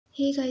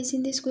Hey guys,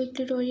 in this quick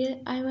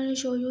tutorial, I want to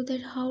show you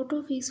that how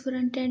to fix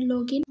front-end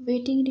login,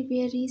 waiting,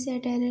 repair,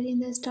 reset error in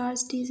the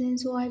stars design.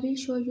 So I will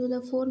show you the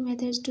 4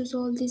 methods to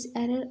solve this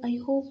error. I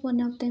hope one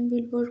of them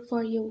will work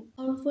for you.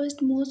 Our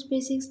first most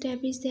basic step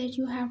is that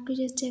you have to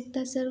just check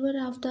the server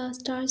of the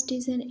stars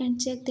design and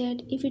check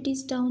that if it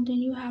is down, then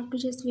you have to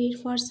just wait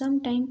for some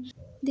time.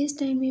 This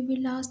time may be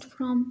last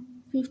from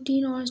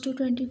 15 hours to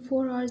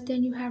 24 hours.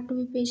 Then you have to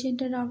be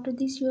patient, and after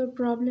this your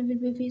problem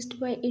will be fixed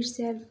by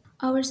itself.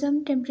 Our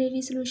some temporary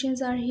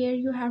solutions are here.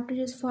 You have to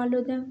just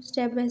follow them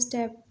step by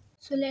step.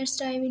 So let's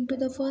dive into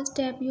the first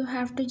step. You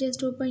have to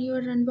just open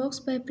your run box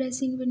by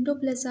pressing Window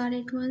plus R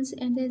at once,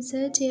 and then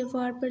search here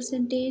for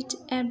percentage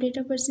app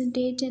data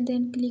percentage, and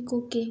then click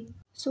OK.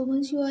 So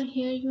once you are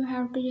here, you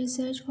have to just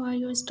search for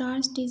your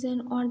stars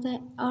design or the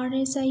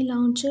RSI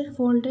launcher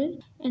folder,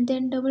 and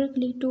then double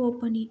click to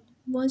open it.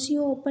 Once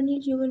you open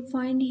it, you will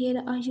find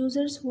here a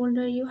users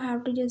folder. You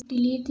have to just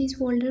delete this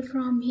folder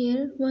from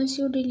here. Once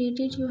you delete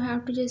it, you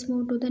have to just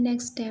move to the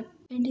next step.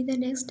 And in the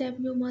next step,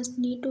 you must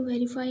need to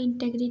verify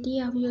integrity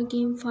of your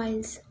game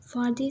files.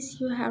 For this,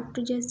 you have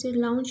to just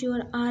launch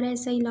your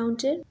RSI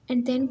launcher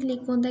and then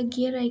click on the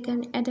gear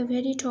icon at the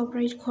very top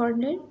right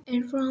corner.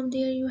 And from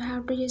there, you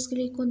have to just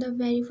click on the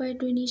verify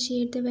to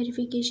initiate the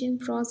verification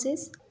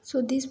process. So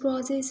this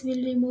process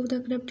will remove the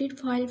corrupted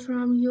file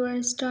from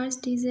your stars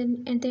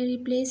design and then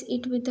replace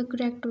it with the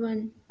correct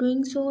one.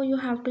 Doing so, you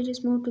have to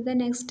just move to the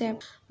next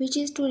step, which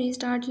is to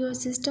restart your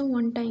system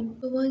one time.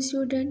 So once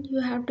you're done, you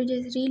have to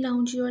just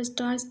relaunch your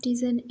stars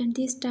design, and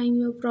this time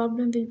your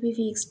problem will be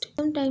fixed.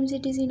 Sometimes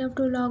it is enough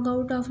to log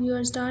out of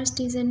your stars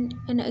design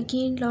and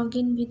again log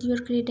in with your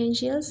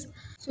credentials.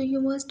 So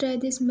you must try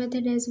this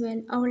method as well.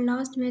 Our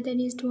last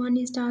method is to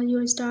uninstall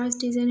your stars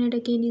design and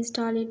again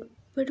install it.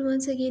 But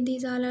once again,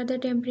 these all are the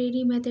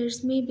temporary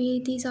methods.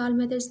 Maybe these all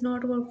methods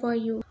not work for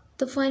you.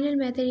 The final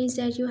method is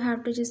that you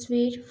have to just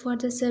wait for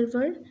the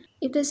server.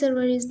 If the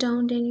server is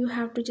down, then you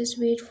have to just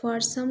wait for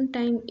some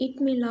time.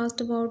 It may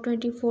last about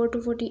 24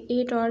 to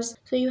 48 hours.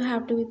 So you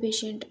have to be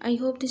patient. I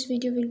hope this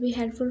video will be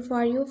helpful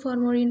for you. For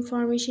more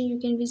information, you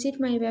can visit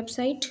my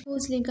website,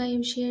 whose link I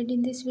have shared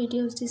in this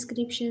video's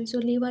description. So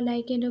leave a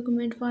like and a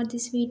comment for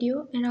this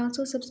video, and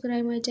also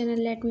subscribe my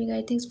channel. Let me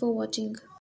guide. Thanks for watching.